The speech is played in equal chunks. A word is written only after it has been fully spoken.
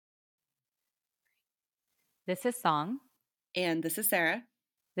This is Song. And this is Sarah.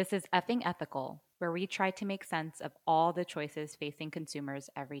 This is Effing Ethical, where we try to make sense of all the choices facing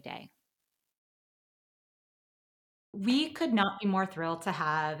consumers every day. We could not be more thrilled to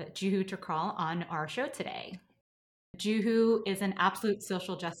have Juhu Takral on our show today. Juhu is an absolute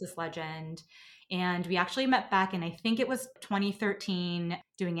social justice legend. And we actually met back in, I think it was 2013,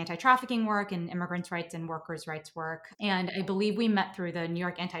 doing anti-trafficking work and immigrants' rights and workers' rights work. And I believe we met through the New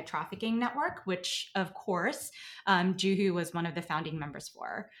York Anti-Trafficking Network, which, of course, Juhu was one of the founding members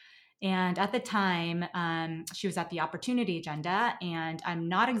for. And at the time, she was at the Opportunity Agenda. And I'm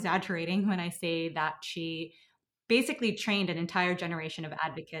not exaggerating when I say that she basically trained an entire generation of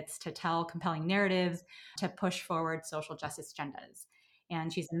advocates to tell compelling narratives, to push forward social justice agendas.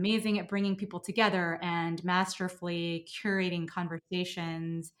 And she's amazing at bringing people together and masterfully curating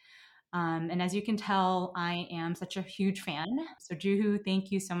conversations. And as you can tell, I am such a huge fan. So, Juhu, thank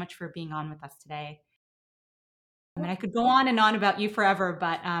you so much for being on with us today. I mean, I could go on and on about you forever,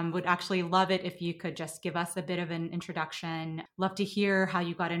 but would actually love it if you could just give us a bit of an introduction. Love to hear how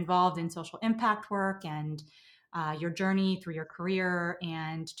you got involved in social impact work and your journey through your career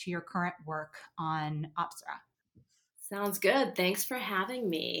and to your current work on Opsera. Sounds good. Thanks for having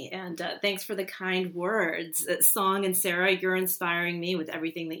me. And thanks for the kind words. Song and Sarah, you're inspiring me with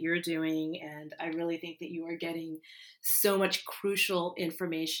everything that you're doing. And I really think that you are getting so much crucial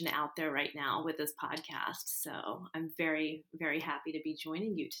information out there right now with this podcast. So I'm very, very happy to be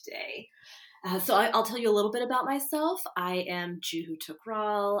joining you today. I'll tell you a little bit about myself. I am Juhu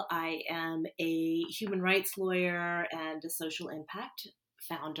Takral. I am a human rights lawyer and a social impact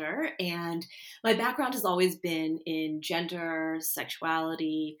founder. And my background has always been in gender,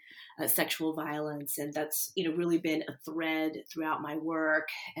 sexuality, sexual violence. And that's, really been a thread throughout my work.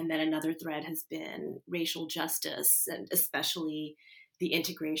 And then another thread has been racial justice, and especially the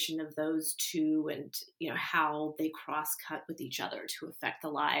integration of those two and, how they cross-cut with each other to affect the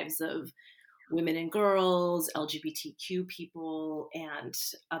lives of women and girls, LGBTQ people, and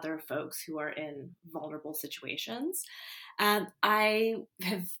other folks who are in vulnerable situations. I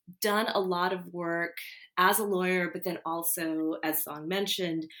have done a lot of work as a lawyer, but then also, as Song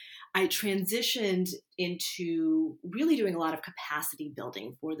mentioned, I transitioned into really doing a lot of capacity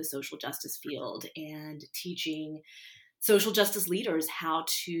building for the social justice field and teaching social justice leaders how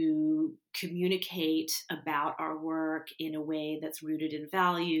to communicate about our work in a way that's rooted in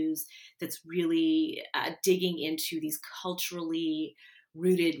values, that's really digging into these culturally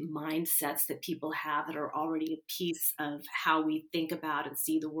rooted mindsets that people have that are already a piece of how we think about and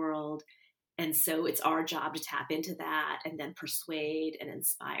see the world. And so it's our job to tap into that and then persuade and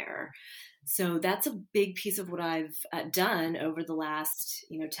inspire. So that's a big piece of what I've done over the last,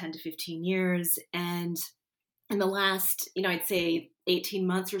 10 to 15 years. And in the last, I'd say 18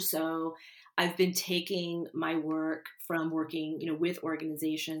 months or so, I've been taking my work from working, with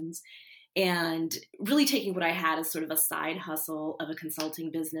organizations and really taking what I had as sort of a side hustle of a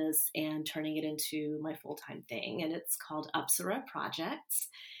consulting business and turning it into my full-time thing. And it's called Opsera Projects,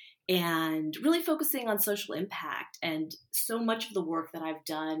 and really focusing on social impact. And so much of the work that I've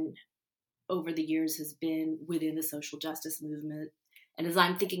done over the years has been within the social justice movement. And as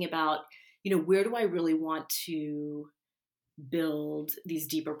I'm thinking about, where do I really want to build these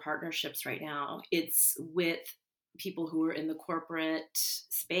deeper partnerships right now? It's with people who are in the corporate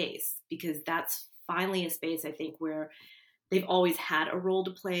space, because that's finally a space, I think, where they've always had a role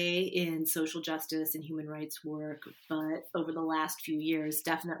to play in social justice and human rights work. But over the last few years,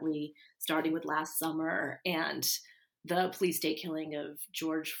 definitely starting with last summer and the police state killing of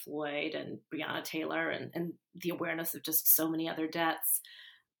George Floyd and Breonna Taylor and the awareness of just so many other deaths,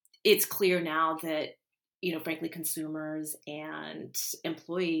 it's clear now that, frankly, consumers and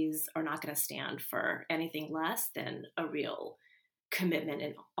employees are not going to stand for anything less than a real commitment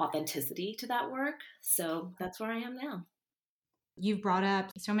and authenticity to that work. So that's where I am now. You've brought up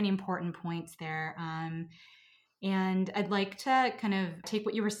so many important points there. And I'd like to kind of take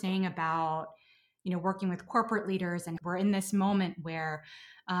what you were saying about, working with corporate leaders. And we're in this moment where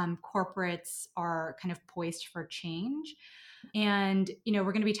corporates are kind of poised for change. And, we're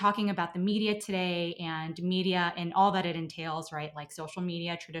going to be talking about the media today and media and all that it entails, right? Like social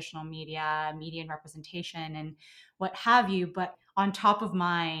media, traditional media, media and representation and what have you. But on top of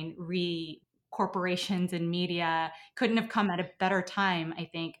mind, corporations and media couldn't have come at a better time, I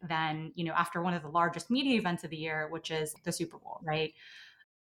think, than, after one of the largest media events of the year, which is the Super Bowl, right?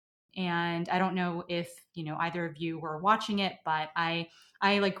 And I don't know if, either of you were watching it, but I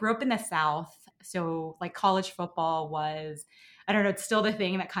like grew up in the South. So like college football was, I don't know, it's still the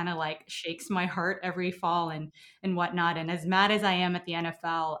thing that kind of like shakes my heart every fall and whatnot. And as mad as I am at the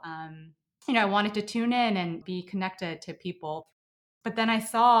NFL, I wanted to tune in and be connected to people. But then I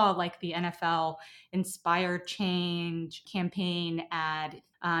saw like the NFL Inspired Change campaign ad,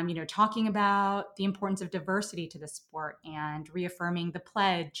 talking about the importance of diversity to the sport and reaffirming the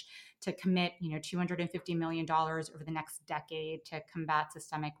pledge to commit, $250 million over the next decade to combat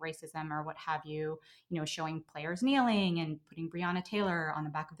systemic racism or what have you, showing players kneeling and putting Breonna Taylor on the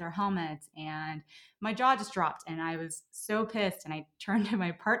back of their helmets. And my jaw just dropped and I was so pissed. And I turned to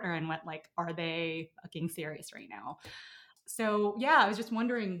my partner and went like, are they fucking serious right now? So yeah, I was just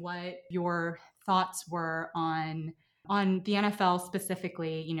wondering what your thoughts were on the NFL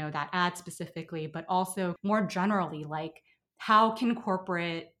specifically, that ad specifically, but also more generally, like how can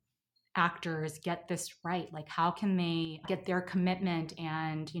corporate actors get this right? Like how can they get their commitment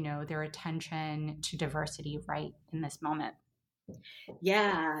and, their attention to diversity right in this moment?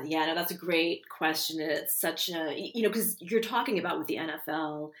 Yeah, no, that's a great question. And it's such a, because you're talking about with the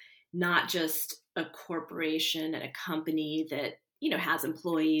NFL, not just a corporation and a company that, has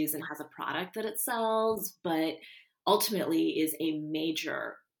employees and has a product that it sells, but ultimately is a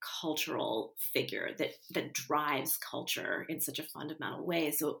major cultural figure that drives culture in such a fundamental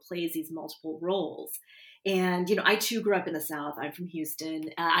way. So it plays these multiple roles. And, I too grew up in the South. I'm from Houston.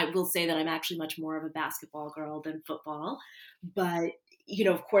 I will say that I'm actually much more of a basketball girl than football. But,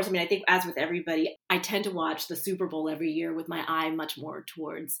 of course, I think as with everybody, I tend to watch the Super Bowl every year with my eye much more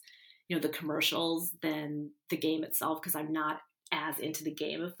towards, the commercials than the game itself, because I'm not as into the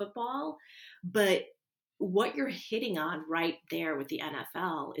game of football. But what you're hitting on right there with the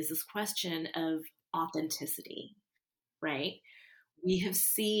NFL is this question of authenticity, right? We have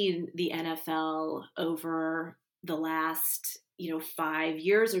seen the NFL over the last, 5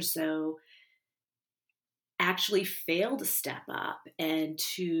 years or so actually fail to step up and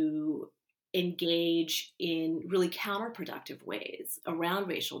to engage in really counterproductive ways around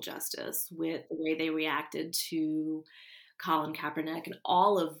racial justice with the way they reacted to Colin Kaepernick and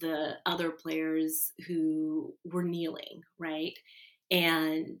all of the other players who were kneeling, right?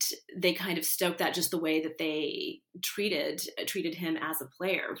 And they kind of stoked that just the way that they treated him as a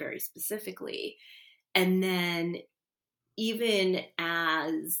player very specifically. And then even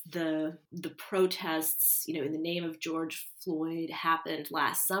as the protests, in the name of George Floyd happened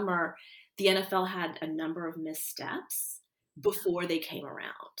last summer, the NFL had a number of missteps before they came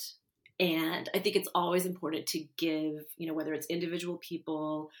around. And I think it's always important to give, whether it's individual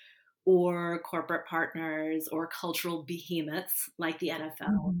people or corporate partners or cultural behemoths like the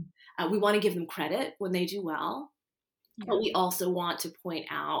NFL, we want to give them credit when they do well, but we also want to point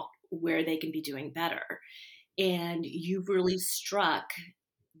out where they can be doing better. And you've really struck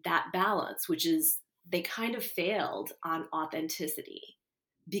that balance, which is they kind of failed on authenticity,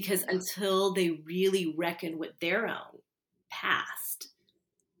 because until they really reckon with their own past,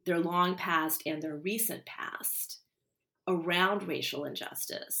 their long past and their recent past around racial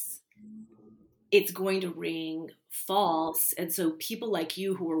injustice, it's going to ring false. And so people like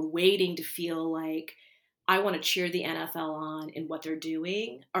you who are waiting to feel like I want to cheer the NFL on in what they're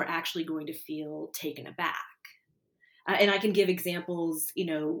doing are actually going to feel taken aback. And I can give examples,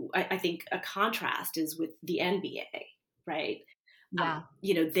 I think a contrast is with the NBA, right? Yeah.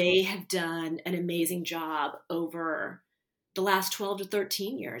 They have done an amazing job over the last 12 to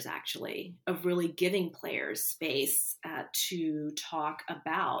 13 years, actually, of really giving players space to talk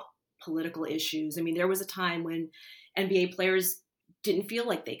about political issues. There was a time when NBA players didn't feel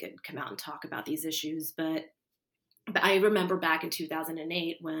like they could come out and talk about these issues. But I remember back in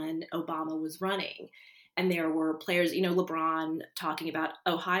 2008 when Obama was running, and there were players, LeBron talking about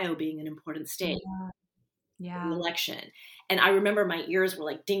Ohio being an important state. Yeah. In the election. And I remember my ears were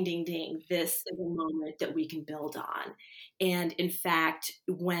like, ding, ding, ding. This is a moment that we can build on. And in fact,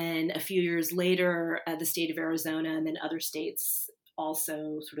 when a few years later, the state of Arizona and then other states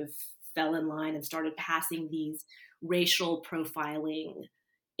also sort of fell in line and started passing these racial profiling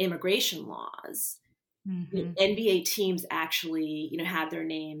immigration laws, NBA teams actually, had their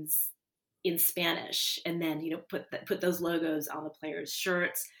names in Spanish and then, put those logos on the players'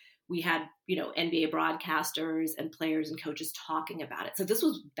 shirts. We had, NBA broadcasters and players and coaches talking about it. So this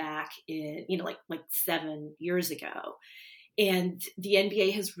was back in, like 7 years ago. And the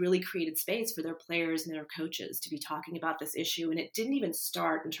NBA has really created space for their players and their coaches to be talking about this issue. And it didn't even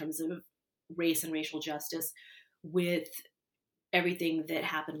start in terms of race and racial justice with everything that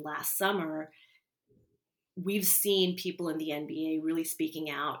happened last summer. We've seen people in the NBA really speaking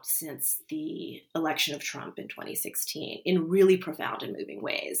out since the election of Trump in 2016 in really profound and moving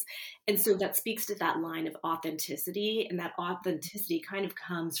ways. And so that speaks to that line of authenticity. And that authenticity kind of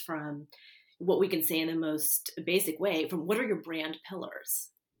comes from what we can say in the most basic way, from what are your brand pillars?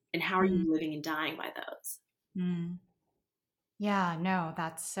 And how are you living and dying by those? Mm. Yeah, no,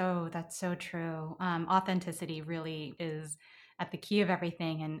 that's so true. Authenticity really is at the key of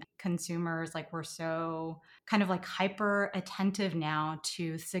everything, and consumers, like, we're so kind of like hyper attentive now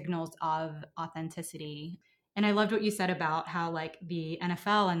to signals of authenticity. And I loved what you said about how, like, the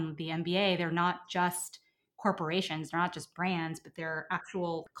NFL and the NBA, they're not just corporations, they're not just brands, but they're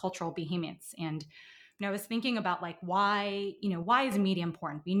actual cultural behemoths. And I was thinking about, like, why is media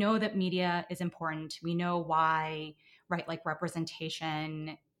important? We know that media is important. We know why, right? Like,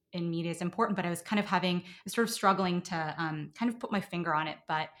 representation in media is important, but I was sort of struggling to kind of put my finger on it.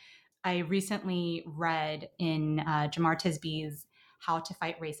 But I recently read in Jamar Tisby's How to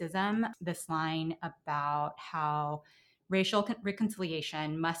Fight Racism this line about how racial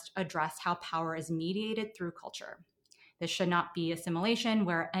reconciliation must address how power is mediated through culture. This should not be assimilation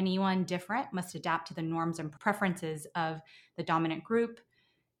where anyone different must adapt to the norms and preferences of the dominant group.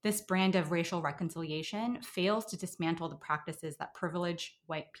 This brand of racial reconciliation fails to dismantle the practices that privilege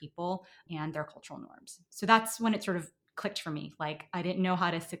white people and their cultural norms. So that's when it sort of clicked for me. Like, I didn't know how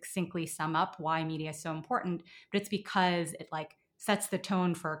to succinctly sum up why media is so important, but it's because it, like, sets the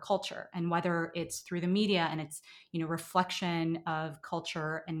tone for a culture. And whether it's through the media and it's, reflection of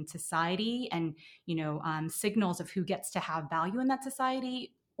culture and society, and, signals of who gets to have value in that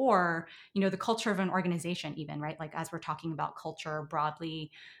society, or, the culture of an organization, even, right? Like, as we're talking about culture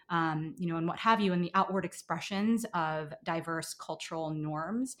broadly, and what have you, and the outward expressions of diverse cultural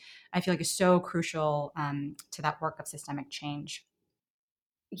norms, I feel like is so crucial to that work of systemic change.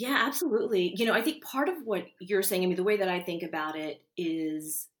 Yeah, absolutely. I think part of what you're saying, I mean, the way that I think about it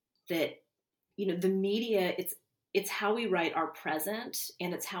is that, the media, it's how we write our present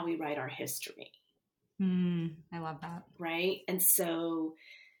and it's how we write our history. I love that. Right. And so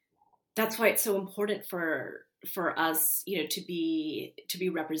that's why it's so important for us, to be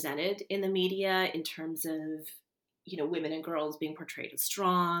represented in the media in terms of, women and girls being portrayed as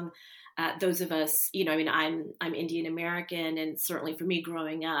strong. Those of us, I mean, I'm Indian American, and certainly for me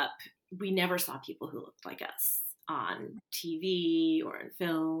growing up, we never saw people who looked like us on TV or in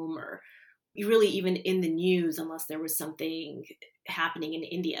film, or really even in the news, unless there was something happening in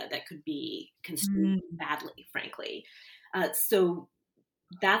India that could be construed badly, frankly. So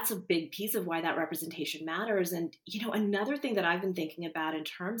that's a big piece of why that representation matters. And, another thing that I've been thinking about in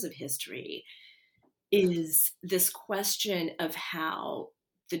terms of history is this question of how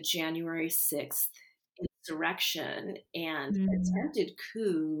the January 6th insurrection and attempted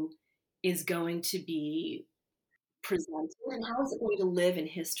coup is going to be presented, and how is it going to live in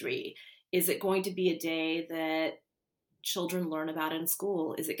history? Is it going to be a day that children learn about in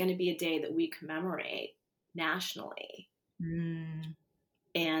school? Is it going to be a day that we commemorate nationally?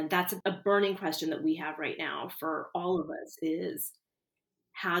 And that's a burning question that we have right now for all of us, is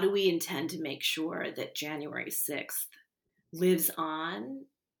how do we intend to make sure that January 6th lives on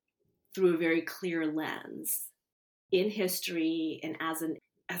through a very clear lens in history and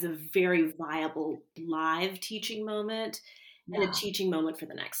as a very viable live teaching moment, and a teaching moment for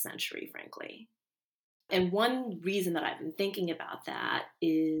the next century, frankly. And one reason that I've been thinking about that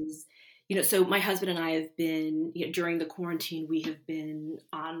is, so my husband and I have been, during the quarantine, we have been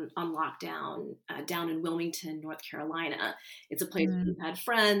on lockdown down in Wilmington, North Carolina. It's a place where we've had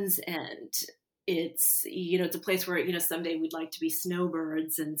friends, and it's, it's a place where, someday we'd like to be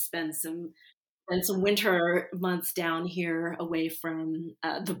snowbirds and spend some winter months down here away from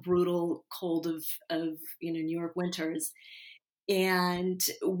the brutal cold of New York winters. And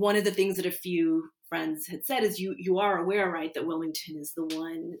one of the things that a few friends had said is, you are aware, right, that Wilmington is the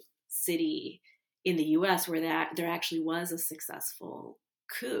one city in the U.S. where there actually was a successful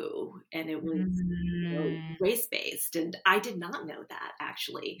coup, and it was race-based. And I did not know that,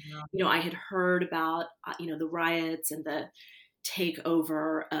 actually. I had heard about the riots and the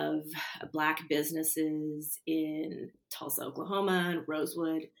takeover of Black businesses in Tulsa, Oklahoma, and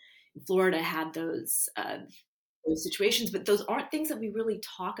Rosewood, Florida had those situations, but those aren't things that we really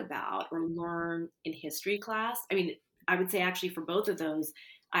talk about or learn in history class. I mean, I would say actually for both of those,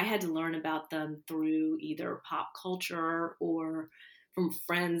 I had to learn about them through either pop culture or from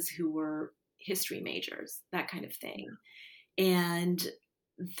friends who were history majors, that kind of thing. And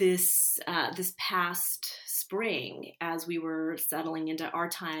this past spring, as we were settling into our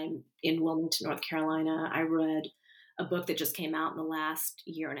time in Wilmington, North Carolina, I read a book that just came out in the last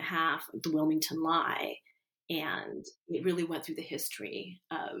year and a half, The Wilmington Lie. And it really went through the history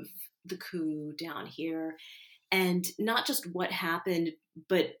of the coup down here, and not just what happened,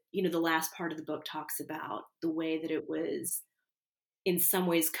 but, the last part of the book talks about the way that it was in some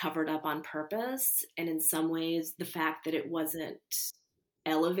ways covered up on purpose, and in some ways the fact that it wasn't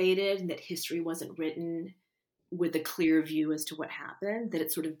elevated and that history wasn't written with a clear view as to what happened, that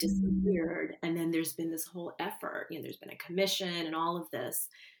it sort of disappeared. And then there's been this whole effort, there's been a commission and all of this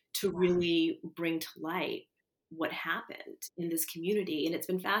to really bring to light what happened in this community. And it's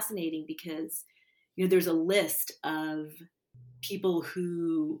been fascinating because, there's a list of people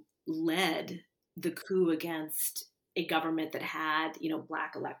who led the coup against a government that had,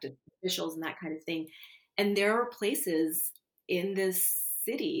 Black elected officials and that kind of thing. And there are places in this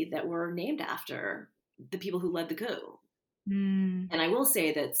city that were named after the people who led the coup. And I will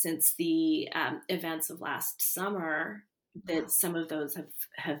say that since the events of last summer, that some of those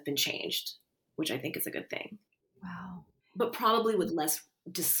have been changed, which I think is a good thing. Wow. But probably with less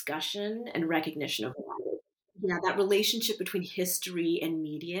discussion and recognition of that relationship between history and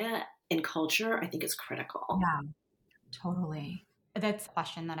media and culture, I think is critical. Yeah, totally. That's a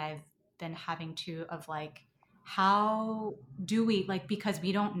question that I've been having too, of like, how do we, because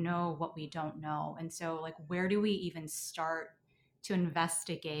we don't know what we don't know. And so where do we even start to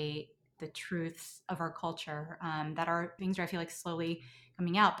investigate the truths of our culture, that are things that I feel like slowly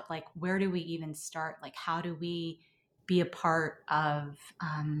coming out, but where do we even start? How do we be a part of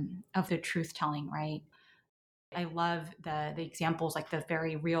the truth telling, right? I love the examples, the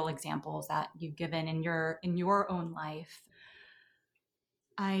very real examples that you've given in your own life.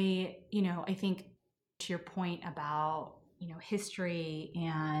 I think to your point about, history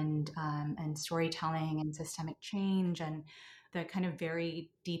and storytelling and systemic change and the kind of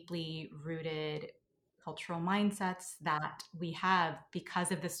very deeply rooted cultural mindsets that we have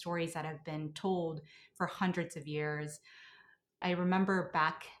because of the stories that have been told for hundreds of years. I remember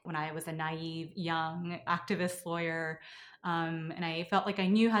back when I was a naive, young activist lawyer, and I felt like I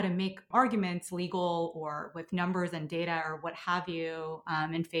knew how to make arguments, legal or with numbers and data or what have you,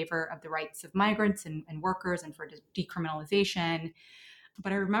 in favor of the rights of migrants and workers and for decriminalization.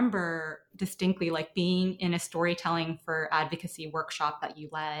 But I remember distinctly being in a storytelling for advocacy workshop that you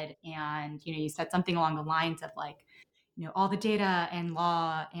led, and you said something along the lines of all the data and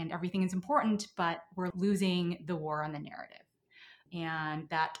law and everything is important, but we're losing the war on the narrative. And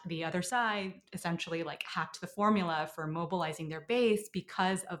that the other side essentially hacked the formula for mobilizing their base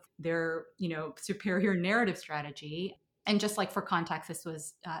because of their, superior narrative strategy. And just for context, this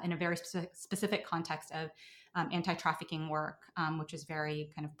was in a very specific context of anti-trafficking work, which is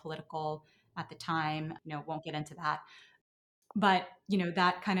very kind of political at the time. Won't get into that. But,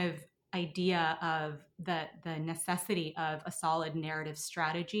 that kind of idea of the necessity of a solid narrative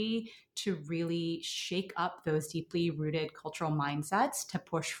strategy to really shake up those deeply rooted cultural mindsets to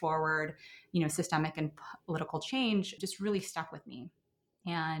push forward, systemic and political change just really stuck with me.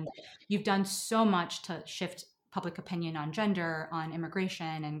 And you've done so much to shift public opinion on gender, on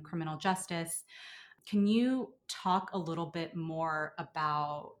immigration and criminal justice. Can you talk a little bit more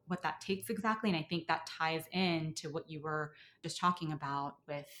about what that takes exactly? And I think that ties into what you were just talking about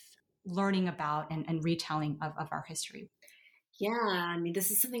with learning about and retelling of our history. Yeah, I mean,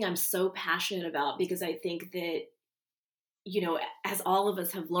 this is something I'm so passionate about because I think that, as all of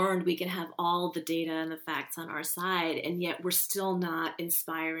us have learned, we can have all the data and the facts on our side, and yet we're still not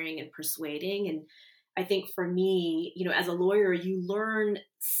inspiring and persuading. And I think for me, as a lawyer, you learn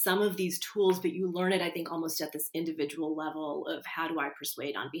some of these tools, but you learn it, I think, almost at this individual level of how do I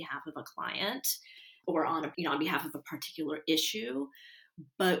persuade on behalf of a client or on behalf of a particular issue.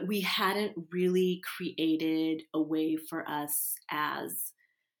 But we hadn't really created a way for us as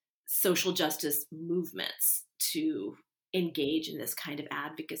social justice movements to engage in this kind of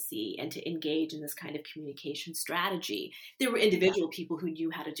advocacy and to engage in this kind of communication strategy. There were individual people who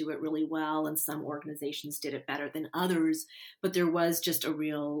knew how to do it really well, and some organizations did it better than others, but there was just a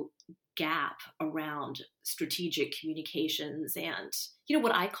real gap around strategic communications and,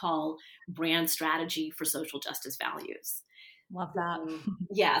 what I call brand strategy for social justice values. Love that.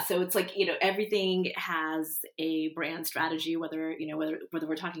 Yeah. So it's everything has a brand strategy, whether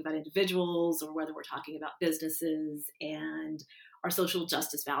we're talking about individuals or whether we're talking about businesses, and our social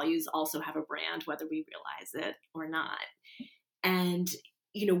justice values also have a brand, whether we realize it or not. And,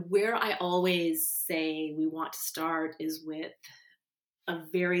 where I always say we want to start is with a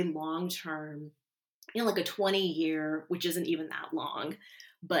very long-term, a 20-year, which isn't even that long,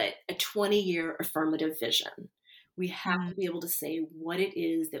 but a 20-year affirmative vision. We have to be able to say what it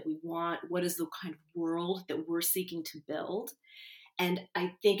is that we want, what is the kind of world that we're seeking to build. And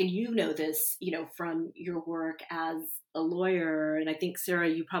I think, and this, from your work as a lawyer, and I think, Sarah,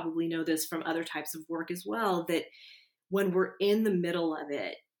 you probably know this from other types of work as well, that when we're in the middle of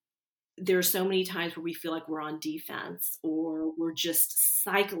it, there are so many times where we feel like we're on defense or we're just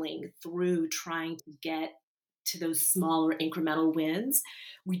cycling through trying to get to those smaller incremental wins,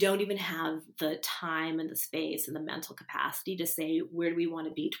 we don't even have the time and the space and the mental capacity to say, where do we want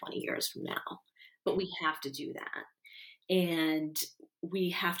to be 20 years from now? But we have to do that. And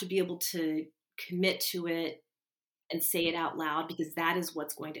we have to be able to commit to it and say it out loud, because that is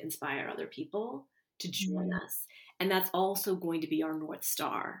what's going to inspire other people to join us. And that's also going to be our North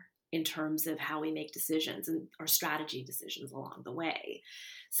Star in terms of how we make decisions and our strategy decisions along the way.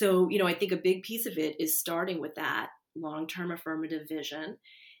 So, I think a big piece of it is starting with that long-term affirmative vision,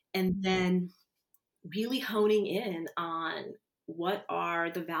 and then really honing in on what are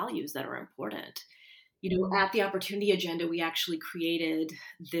the values that are important. At the Opportunity Agenda, we actually created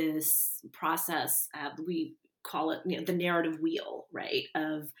this process. We call it, the narrative wheel, right,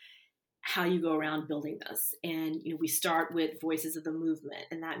 of how you go around building this. And, we start with voices of the movement.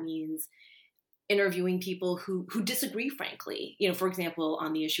 And that means interviewing people who disagree, frankly. For example,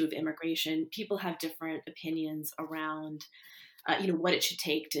 on the issue of immigration, people have different opinions around, what it should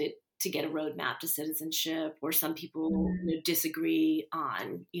take to get a roadmap to citizenship, or some people disagree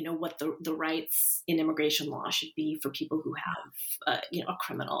on, what the rights in immigration law should be for people who have, a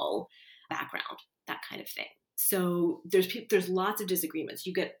criminal background, that kind of thing. So there's lots of disagreements.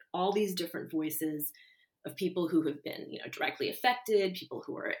 You get all these different voices of people who have been, directly affected, people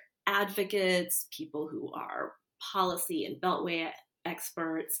who are advocates, people who are policy and beltway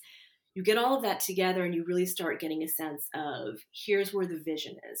experts. You get all of that together and you really start getting a sense of, here's where the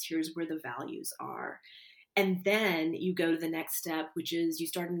vision is, here's where the values are. And then you go to the next step, which is you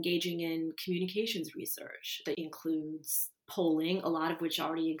start engaging in communications research that includes polling, a lot of which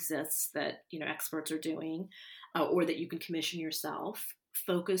already exists that, experts are doing, or that you can commission yourself,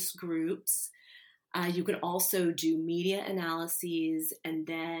 focus groups. You can also do media analyses, and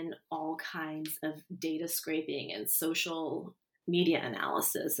then all kinds of data scraping and social media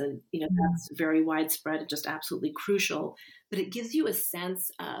analysis. And, that's very widespread and just absolutely crucial. But it gives you a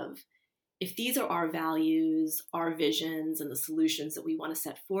sense of, if these are our values, our visions, and the solutions that we want to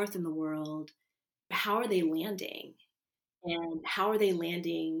set forth in the world, how are they landing? And how are they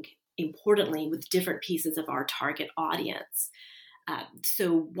landing, importantly, with different pieces of our target audience?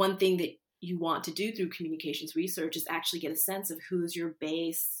 So one thing that you want to do through communications research is actually get a sense of who's your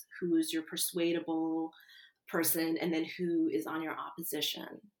base, who is your persuadable person, and then who is on your opposition.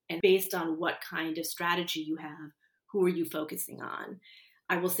 And based on what kind of strategy you have, who are you focusing on?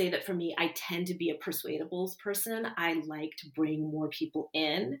 I will say that for me, I tend to be a persuadables person. I like to bring more people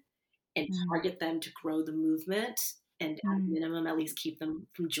in and target them to grow the movement, and at minimum, at least keep them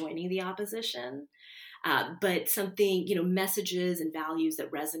from joining the opposition. But something, messages and values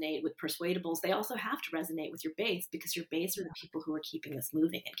that resonate with persuadables, they also have to resonate with your base, because your base are the people who are keeping this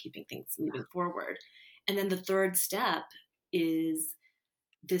moving and keeping things moving forward. And then the third step is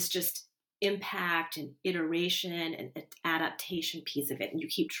this just impact and iteration and adaptation piece of it. And you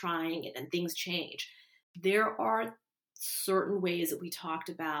keep trying it and things change. There are certain ways that we talked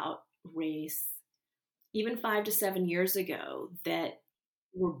about race even 5 to 7 years ago that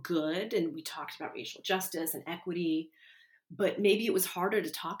were good, and we talked about racial justice and equity, but maybe it was harder to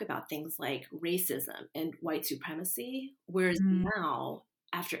talk about things like racism and white supremacy, whereas now,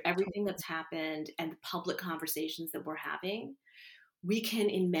 after everything that's happened and the public conversations that we're having, we can,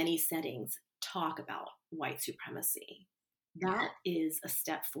 in many settings, talk about white supremacy. That is a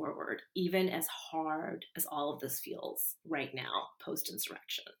step forward, even as hard as all of this feels right now,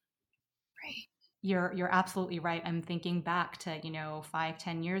 post-insurrection. Right. You're absolutely right. I'm thinking back to,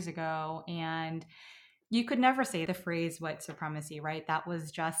 5-10 years ago, and you could never say the phrase white supremacy, right? That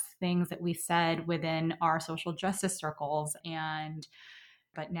was just things that we said within our social justice circles.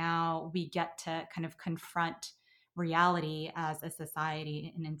 But now we get to kind of confront reality as a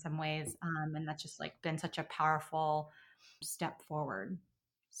society, and in some ways, and that's just been such a powerful step forward.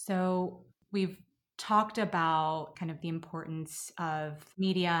 So we've talked about kind of the importance of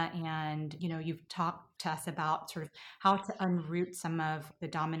media, and you've talked to us about sort of how to unroot some of the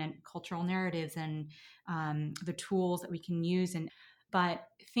dominant cultural narratives and the tools that we can use. But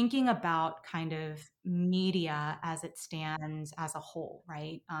thinking about kind of media as it stands as a whole,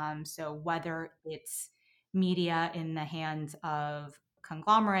 right? So whether it's media in the hands of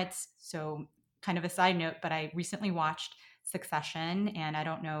conglomerates, so kind of a side note, but I recently watched Succession, and I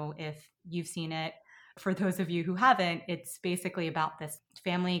don't know if you've seen it. For those of you who haven't, it's basically about this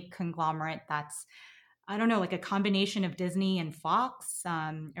family conglomerate that's, I don't know, like a combination of Disney and Fox,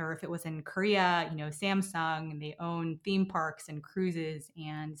 or if it was in Korea, Samsung, and they own theme parks and cruises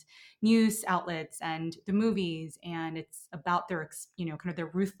and news outlets and the movies. And it's about their, kind of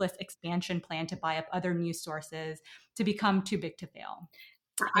their ruthless expansion plan to buy up other news sources to become too big to fail.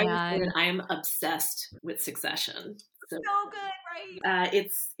 I am obsessed with Succession. So good, right?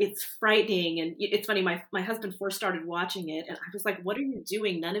 It's frightening, and it's funny. My husband first started watching it, and I was like, "What are you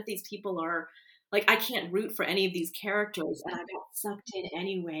doing? None of these people are like, I can't root for any of these characters," and I got sucked in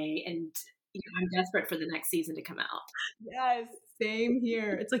anyway. And I'm desperate for the next season to come out. Yes, same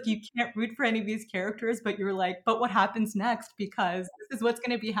here. It's like you can't root for any of these characters, but you're like, but what happens next? Because this is what's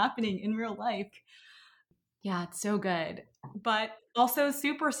going to be happening in real life. Yeah, it's so good, but also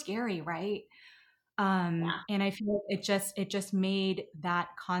super scary, right? And I feel like it just made that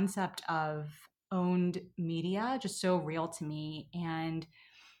concept of owned media just so real to me. And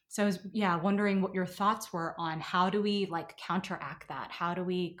so I was, wondering what your thoughts were on how do we like counteract that? How do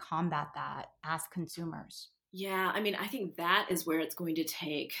we combat that as consumers? Yeah, I mean, I think that is where it's going to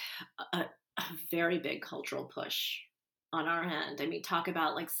take a very big cultural push on our end. I mean, talk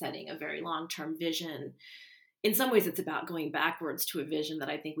about like setting a very long-term vision. In some ways, it's about going backwards to a vision that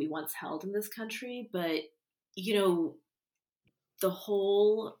I think we once held in this country. But, the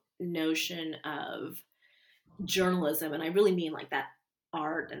whole notion of journalism, and I really mean like that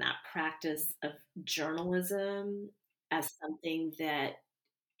art and that practice of journalism as something that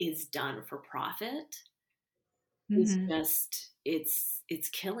is done for profit is just, it's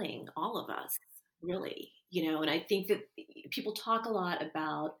killing all of us, really, and I think that people talk a lot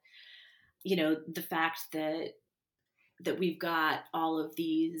about, the fact that we've got all of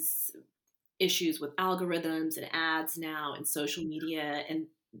these issues with algorithms and ads now and social media. And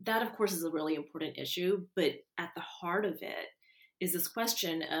that, of course, is a really important issue. But at the heart of it is this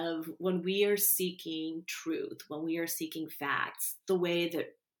question of when we are seeking truth, when we are seeking facts, the way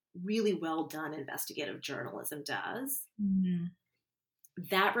that really well done investigative journalism does,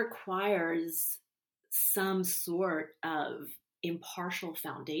 that requires some sort of impartial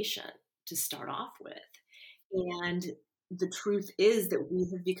foundation to start off with. And the truth is that we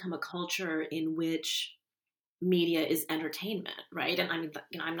have become a culture in which media is entertainment, right? And I mean,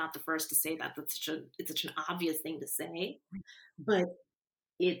 I'm not the first to say that. It's such an obvious thing to say, but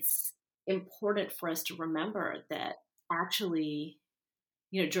it's important for us to remember that actually,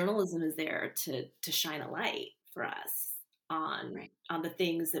 journalism is there to shine a light for us on the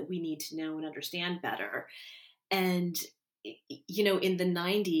things that we need to know and understand better. And in the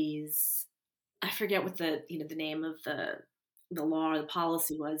 90s, I forget what the name of the law or the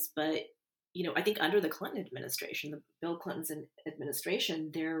policy was, but I think under the Clinton administration, the Bill Clinton's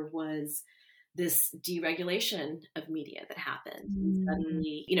administration, there was this deregulation of media that happened. And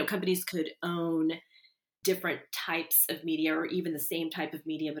suddenly, companies could own different types of media or even the same type of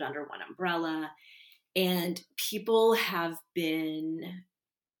media, but under one umbrella. And people have been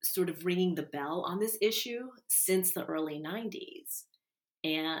sort of ringing the bell on this issue since the early 90s.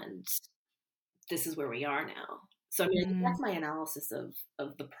 And this is where we are now. So I mean, that's my analysis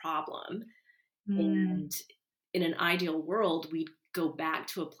of the problem. And in an ideal world, we'd go back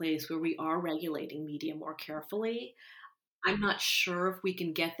to a place where we are regulating media more carefully. I'm not sure if we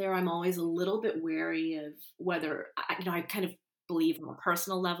can get there. I'm always a little bit wary of whether, I kind of believe on a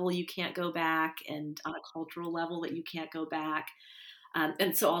personal level you can't go back, and on a cultural level that you can't go back.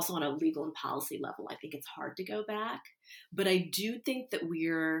 And so also on a legal and policy level, I think it's hard to go back. But I do think that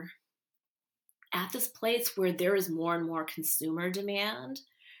we're at this place where there is more and more consumer demand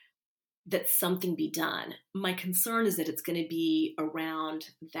that something be done. My concern is that it's going to be around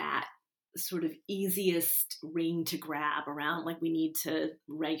that sort of easiest ring to grab, around like we need to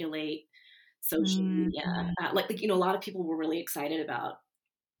regulate social media. A lot of people were really excited about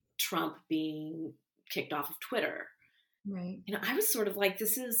Trump being kicked off of Twitter. Right. I was sort of like,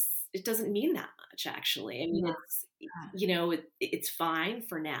 it doesn't mean that much, actually. I mean, it's fine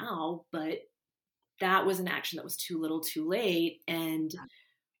for now, but that was an action that was too little too late. And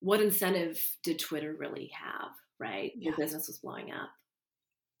what incentive did Twitter really have, right? Your business was blowing up.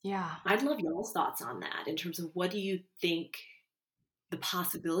 Yeah. I'd love y'all's thoughts on that in terms of what do you think the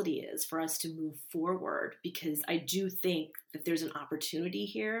possibility is for us to move forward? Because I do think that there's an opportunity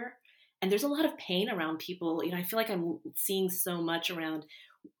here, and there's a lot of pain around people. I feel like I'm seeing so much around,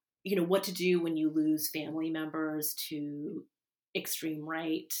 what to do when you lose family members to extreme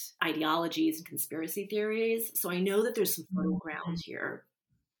right ideologies and conspiracy theories. So I know that there's some fertile ground here,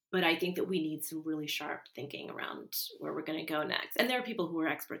 but I think that we need some really sharp thinking around where we're going to go next. And there are people who are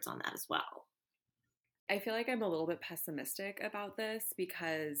experts on that as well. I feel like I'm a little bit pessimistic about this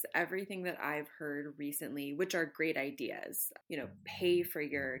because everything that I've heard recently, which are great ideas, pay for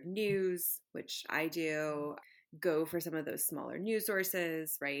your news, which I do, go for some of those smaller news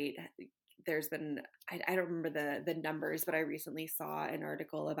sources, right? There's been, I don't remember the numbers, but I recently saw an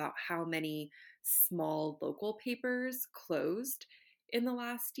article about how many small local papers closed in the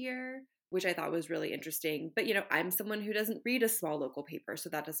last year, which I thought was really interesting. But, I'm someone who doesn't read a small local paper, so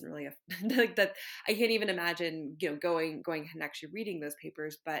that doesn't really like that. I can't even imagine, going and actually reading those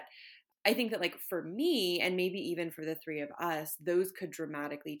papers. But I think that, like, for me, and maybe even for the three of us, those could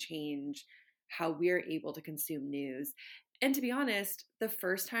dramatically change how we're able to consume news. And to be honest, the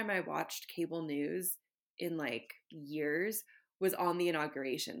first time I watched cable news in like years was on the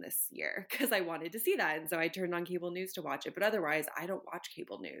inauguration this year because I wanted to see that. And so I turned on cable news to watch it. But otherwise, I don't watch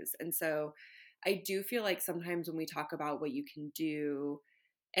cable news. And so I do feel like sometimes when we talk about what you can do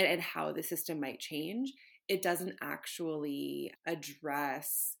and how the system might change, it doesn't actually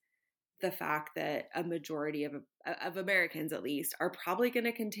address the fact that a majority of Americans, at least, are probably going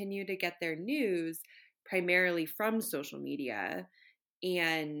to continue to get their news primarily from social media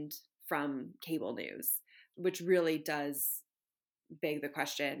and from cable news, which really does beg the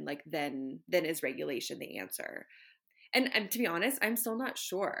question, like, then is regulation the answer? And to be honest, I'm still not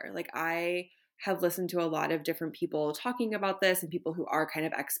sure. Like, I have listened to a lot of different people talking about this and people who are kind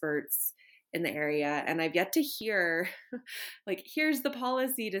of experts in the area. And I've yet to hear like, here's the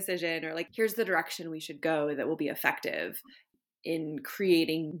policy decision, or like, here's the direction we should go that will be effective in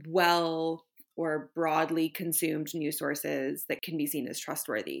creating well or broadly consumed news sources that can be seen as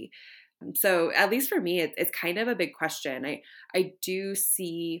trustworthy. So at least for me, it's kind of a big question. I do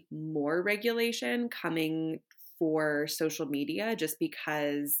see more regulation coming for social media just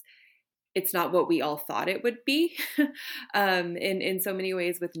because it's not what we all thought it would be in so many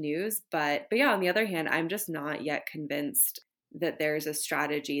ways with news. But yeah, on the other hand, I'm just not yet convinced that there's a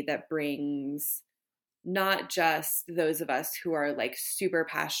strategy that brings not just those of us who are like super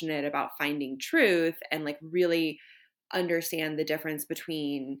passionate about finding truth and like really understand the difference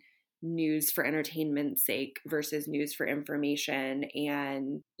between news for entertainment's sake versus news for information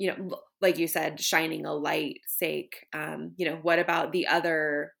and, like you said, shining a light sake. What about the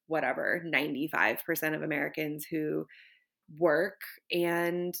other, 95% of Americans who work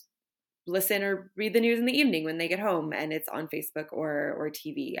and listen or read the news in the evening when they get home and it's on Facebook or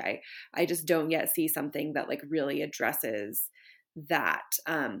TV? I just don't yet see something that like really addresses that.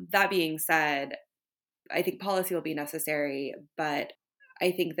 That being said, I think policy will be necessary, but I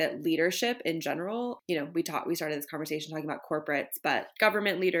think that leadership in general, we started this conversation talking about corporates, but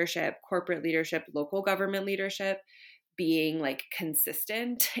government leadership, corporate leadership, local government leadership, being like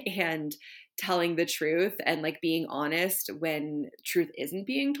consistent and telling the truth and like being honest when truth isn't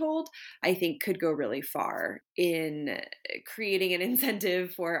being told, I think could go really far in creating an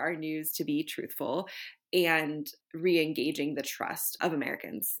incentive for our news to be truthful and re-engaging the trust of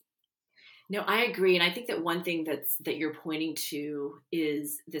Americans. No, I agree. And I think that one thing that you're pointing to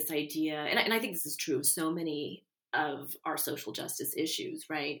is this idea, and I think this is true of so many of our social justice issues,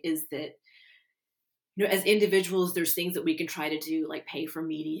 right? Is that, as individuals, there's things that we can try to do, like pay for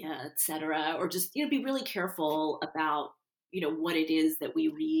media, et cetera, or just, be really careful about, what it is that we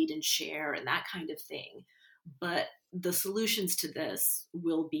read and share and that kind of thing. But the solutions to this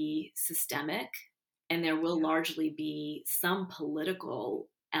will be systemic, and there will largely be some political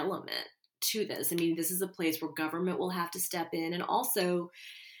element to this. I mean, this is a place where government will have to step in. And also,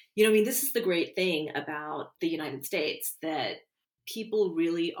 this is the great thing about the United States, that people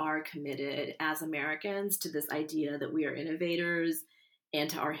really are committed as Americans to this idea that we are innovators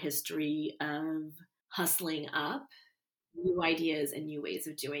and to our history of hustling up new ideas and new ways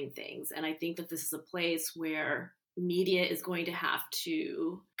of doing things. And I think that this is a place where media is going to have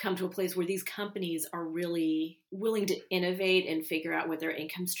to come to a place where these companies are really willing to innovate and figure out what their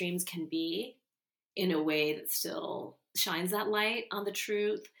income streams can be in a way that still shines that light on the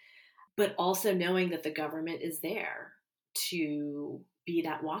truth, but also knowing that the government is there to be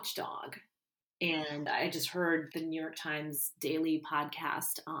that watchdog. And I just heard the New York Times daily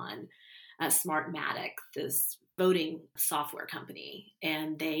podcast on Smartmatic, this voting software company,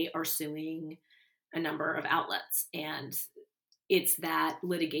 and they are suing a number of outlets. And it's that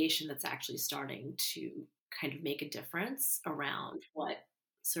litigation that's actually starting to kind of make a difference around what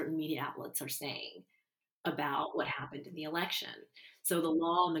certain media outlets are saying about what happened in the election. So the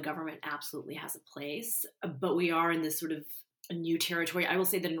law and the government absolutely has a place, but we are in this sort of a new territory. I will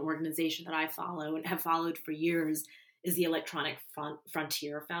say that an organization that I follow and have followed for years is the Electronic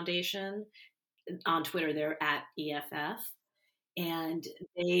Frontier Foundation. On Twitter, they're at EFF. And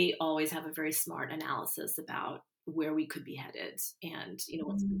they always have a very smart analysis about where we could be headed and,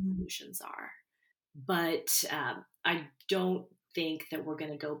 what some solutions are. But I don't think that we're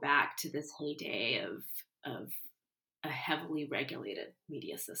going to go back to this heyday of a heavily regulated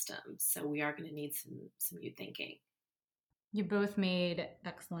media system. So we are going to need some new thinking. You both made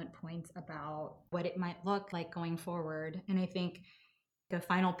excellent points about what it might look like going forward. And I think The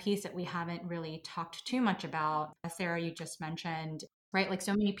final piece that we haven't really talked too much about, Sarah, you just mentioned, right? Like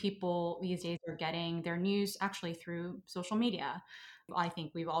so many people these days are getting their news actually through social media. I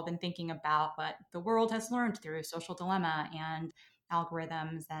think we've all been thinking about what the world has learned through Social Dilemma and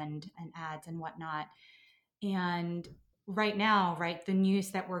algorithms and ads and whatnot. And right now, right, the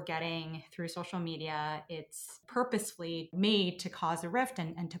news that we're getting through social media, it's purposefully made to cause a rift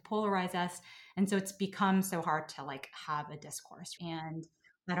and to polarize us. And so it's become so hard to like have a discourse. And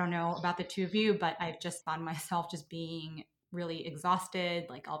I don't know about the two of you, but I've just found myself just being really exhausted.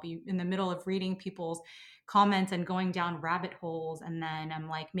 Like I'll be in the middle of reading people's comments and going down rabbit holes. And then I'm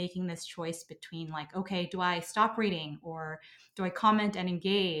like making this choice between like, okay, do I stop reading or do I comment and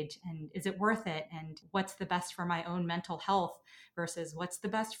engage? And is it worth it? And what's the best for my own mental health versus what's the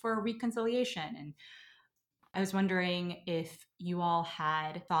best for reconciliation? And I was wondering if you all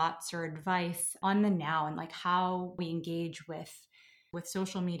had thoughts or advice on the now and like how we engage with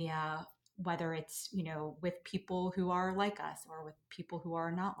social media, whether it's, you know, with people who are like us or with people who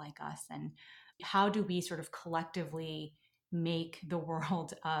are not like us, and how do we sort of collectively make the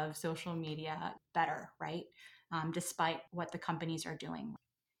world of social media better, right? Despite what the companies are doing.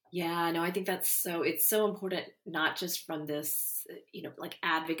 Yeah, no, I think it's so important, not just from this, like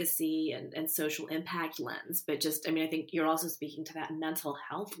advocacy and social impact lens, but just, I mean, I think you're also speaking to that mental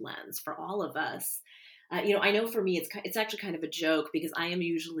health lens for all of us. I know for me, it's actually kind of a joke because I am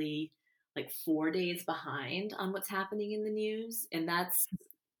usually like 4 days behind on what's happening in the news. And that's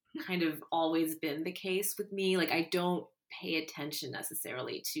kind of always been the case with me. Like I don't pay attention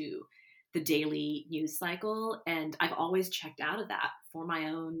necessarily to the daily news cycle. And I've always checked out of that for my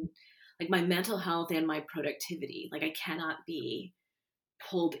own, like my mental health and my productivity. Like I cannot be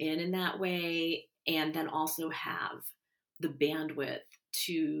pulled in that way. And then also have the bandwidth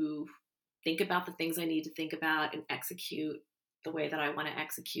to think about the things I need to think about and execute the way that I want to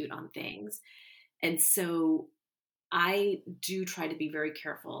execute on things. And so I do try to be very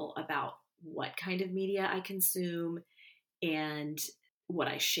careful about what kind of media I consume and what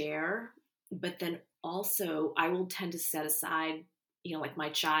I share. But then also I will tend to set aside, like my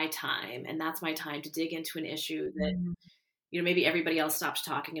chai time. And that's my time to dig into an issue that, maybe everybody else stopped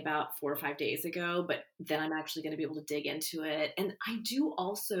talking about 4 or 5 days ago, but then I'm actually going to be able to dig into it. And I do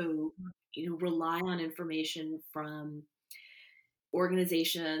also, rely on information from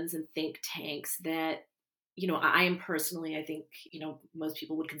organizations and think tanks that, I am personally, I think, most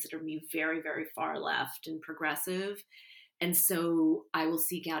people would consider me very, very far left and progressive. And so I will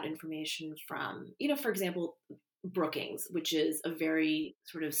seek out information from, for example, Brookings, which is a very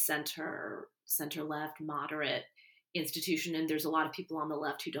sort of center left, moderate institution. And there's a lot of people on the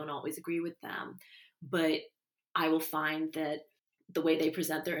left who don't always agree with them. But I will find that the way they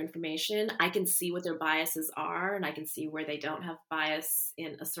present their information, I can see what their biases are and I can see where they don't have bias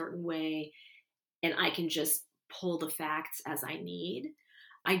in a certain way. And I can just pull the facts as I need.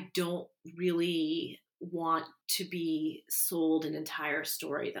 I don't really want to be sold an entire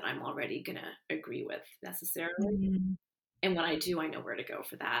story that I'm already going to agree with necessarily. Mm-hmm. And when I do, I know where to go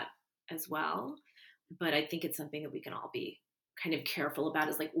for that as well. But I think it's something that we can all be kind of careful about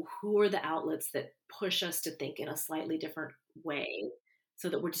is like, well, who are the outlets that push us to think in a slightly different way so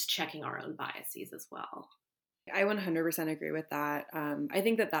that we're just checking our own biases as well. I 100% agree with that. I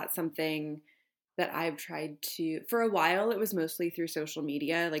think that that's something that I've tried to, for a while, it was mostly through social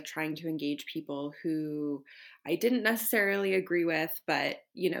media, like trying to engage people who I didn't necessarily agree with, but,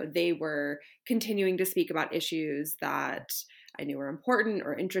 they were continuing to speak about issues that I knew were important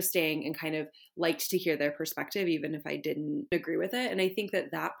or interesting and kind of liked to hear their perspective, even if I didn't agree with it. And I think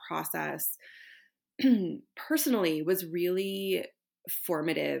that that process personally was really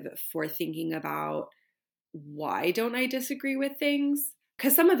formative for thinking about why don't I disagree with things?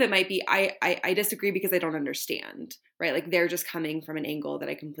 Because some of it might be I disagree because I don't understand, right? Like they're just coming from an angle that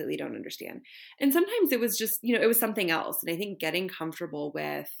I completely don't understand. And sometimes it was just, it was something else. And I think getting comfortable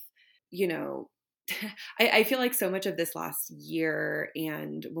with, I feel like so much of this last year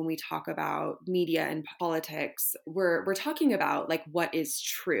and when we talk about media and politics, we're talking about like what is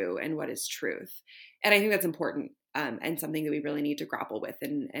true and what is truth. And I think that's important and something that we really need to grapple with.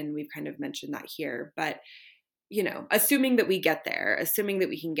 And we've kind of mentioned that here. But assuming that we get there, assuming that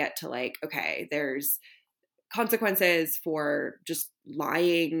we can get to like, okay, there's consequences for just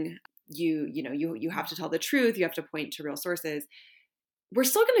lying. You have to tell the truth. You have to point to real sources. We're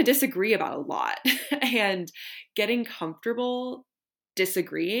still going to disagree about a lot. And getting comfortable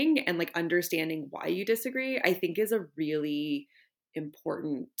disagreeing and like understanding why you disagree, I think is a really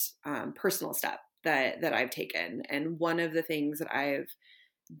important personal step that I've taken. And one of the things that I've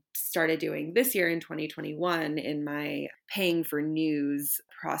started doing this year in 2021 in my paying for news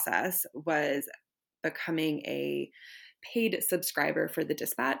process was becoming a paid subscriber for the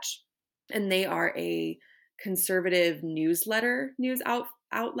Dispatch. And they are a conservative news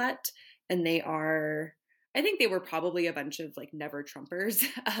outlet. And they are, I think they were probably a bunch of like never Trumpers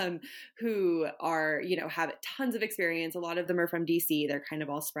who are, have tons of experience. A lot of them are from DC. They're kind of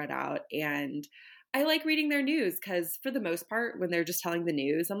all spread out. And I like reading their news because for the most part, when they're just telling the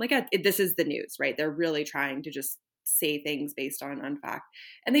news, I'm like, this is the news, right? They're really trying to just say things based on fact.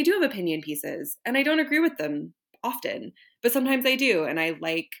 And they do have opinion pieces, and I don't agree with them often, but sometimes I do. And I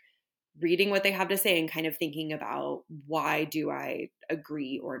like reading what they have to say and kind of thinking about why do I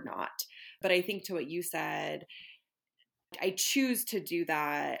agree or not. But I think to what you said, I choose to do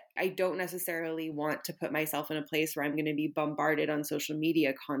that. I don't necessarily want to put myself in a place where I'm going to be bombarded on social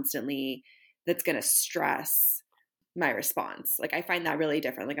media constantly that's going to stress my response. Like, I find that really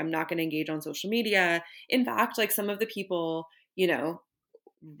different. Like, I'm not going to engage on social media. In fact, like some of the people,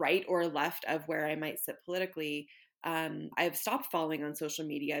 right or left of where I might sit politically, I've stopped following on social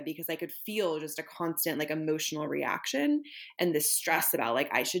media because I could feel just a constant like emotional reaction and this stress about like,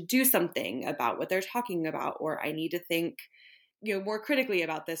 I should do something about what they're talking about, or I need to think, more critically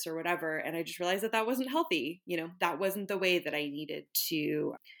about this or whatever. And I just realized that wasn't healthy. That wasn't the way that I needed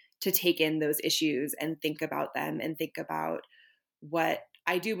to take in those issues and think about them and think about what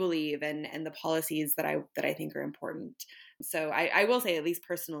I do believe and the policies that I think are important. So I will say, at least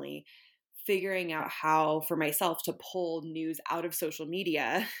personally, figuring out how for myself to pull news out of social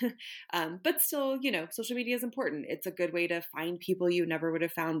media, but still, social media is important. It's a good way to find people you never would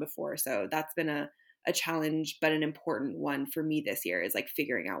have found before. So that's been a challenge, but an important one for me this year, is like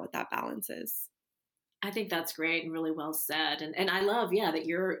figuring out what that balance is. I think that's great and really well said. And I love, that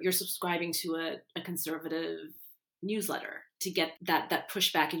you're subscribing to a conservative newsletter to get that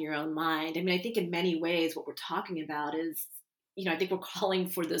pushback in your own mind. I mean, I think in many ways what we're talking about is, I think we're calling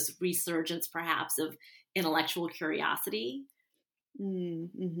for this resurgence perhaps of intellectual curiosity.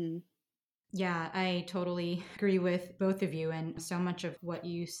 Mm-hmm. Yeah, I totally agree with both of you. And so much of what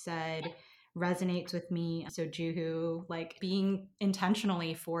you said resonates with me. So Juhu, like being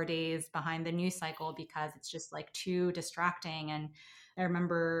intentionally 4 days behind the news cycle because it's just like too distracting. And I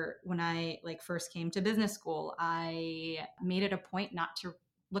remember when I like first came to business school, I made it a point not to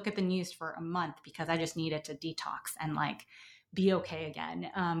look at the news for a month because I just needed to detox and like be okay again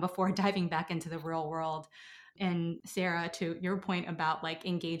before diving back into the real world. And Sarah, to your point about like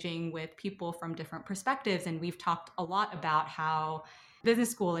engaging with people from different perspectives, and we've talked a lot about how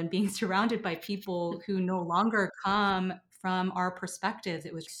business school and being surrounded by people who no longer come from our perspectives,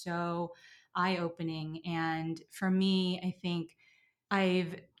 it was so eye-opening. And for me, I think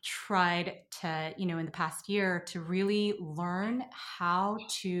I've tried to, in the past year to really learn how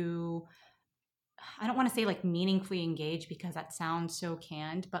to, I don't want to say like meaningfully engage because that sounds so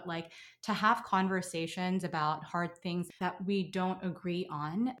canned, but like to have conversations about hard things that we don't agree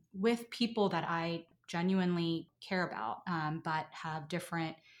on with people that I genuinely care about, but have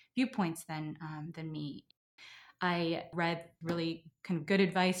different viewpoints than me. I read really kind of good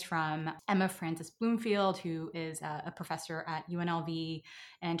advice from Emma Frances Bloomfield, who is a professor at UNLV,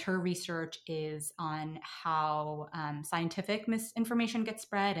 and her research is on how scientific misinformation gets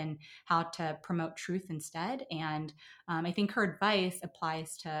spread and how to promote truth instead. And I think her advice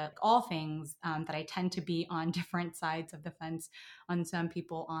applies to all things that I tend to be on different sides of the fence on. Some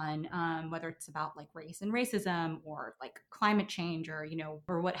people on whether it's about like race and racism or like climate change or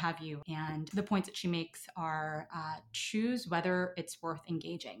or what have you. And the points that she makes are choose whether it's worth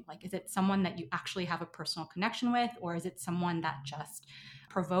engaging. Like, is it someone that you actually have a personal connection with, or is it someone that just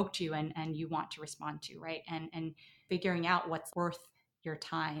provoked you and you want to respond to, right? And figuring out what's worth your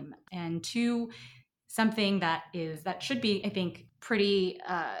time. And two, something that should be, I think, pretty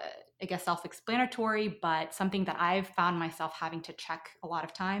I guess self-explanatory, but something that I've found myself having to check a lot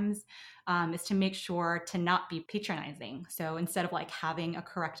of times is to make sure to not be patronizing. So instead of like having a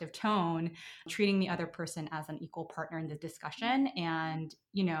corrective tone, treating the other person as an equal partner in the discussion. And,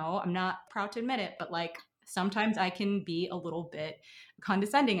 I'm not proud to admit it, but like sometimes I can be a little bit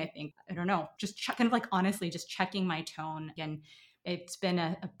condescending, I think. I don't know, just kind of like honestly just checking my tone. Again, it's been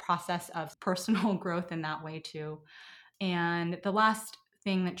a process of personal growth in that way too. And the last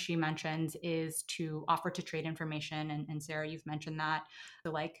thing that she mentions is to offer to trade information. And Sarah, you've mentioned that.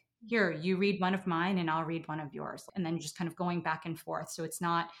 So like, here, you read one of mine and I'll read one of yours. And then just kind of going back and forth. So it's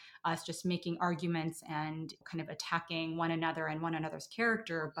not us just making arguments and kind of attacking one another and one another's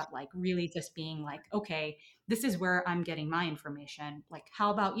character, but like really just being like, okay, this is where I'm getting my information. Like, how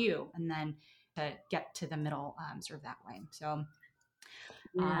about you? And then to get to the middle sort of that way. So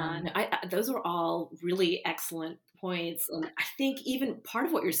Yeah, no, those are all really excellent points. And I think even part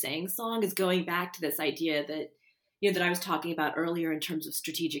of what you're saying, Song, is going back to this idea that, that I was talking about earlier in terms of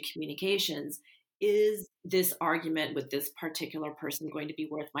strategic communications. Is this argument with this particular person going to be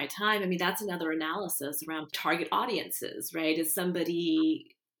worth my time? I mean, that's another analysis around target audiences, right? Is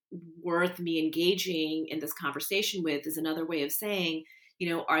somebody worth me engaging in this conversation with? Is another way of saying,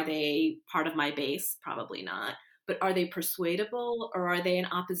 are they part of my base? Probably not. But are they persuadable, or are they in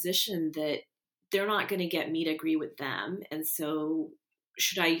opposition that they're not going to get me to agree with them? And so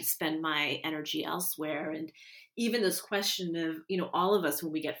should I spend my energy elsewhere? And even this question of, all of us,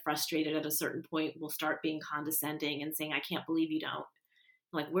 when we get frustrated at a certain point, will start being condescending and saying, I can't believe you don't.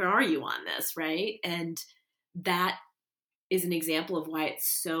 Like, where are you on this? Right. And that is an example of why it's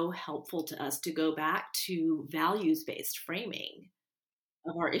so helpful to us to go back to values-based framing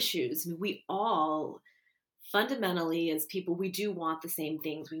of our issues. I mean, we all fundamentally, as people, we do want the same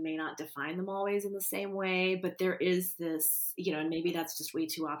things. We may not define them always in the same way, but there is this, and maybe that's just way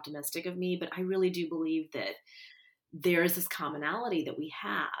too optimistic of me, but I really do believe that there is this commonality that we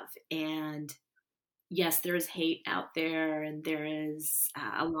have. And yes, there is hate out there and there is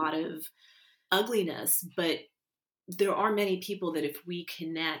a lot of ugliness, but there are many people that if we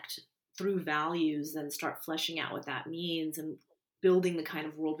connect through values and start fleshing out what that means and building the kind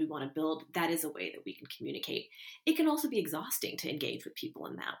of world we want to build, that is a way that we can communicate. It can also be exhausting to engage with people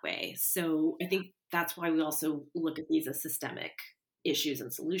in that way. So I think that's why we also look at these as systemic issues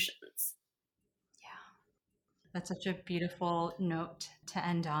and solutions. Yeah, that's such a beautiful note to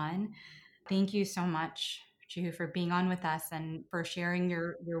end on. Thank you so much, Juhu, for being on with us and for sharing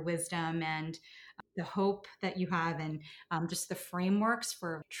your wisdom and the hope that you have, and just the frameworks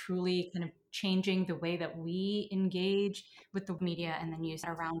for truly kind of changing the way that we engage with the media and the news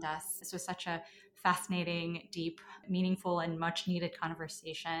around us. This was such a fascinating, deep, meaningful, and much needed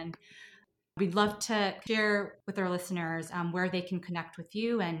conversation. We'd love to share with our listeners where they can connect with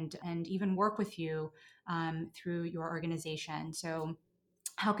you and even work with you through your organization. So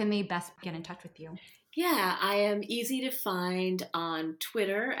how can they best get in touch with you? Yeah, I am easy to find on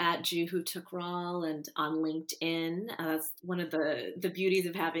Twitter at Juhu Tukral and on LinkedIn. That's one of the beauties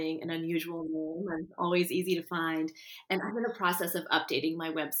of having an unusual name. I'm always easy to find. And I'm in the process of updating my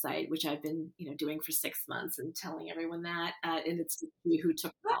website, which I've been doing for 6 months and telling everyone that. And it's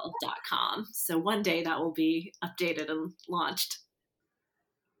juhutukral.com. So one day that will be updated and launched.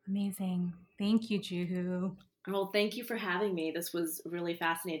 Amazing. Thank you, Juhu. Well, thank you for having me. This was really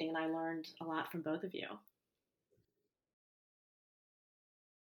fascinating, and I learned a lot from both of you.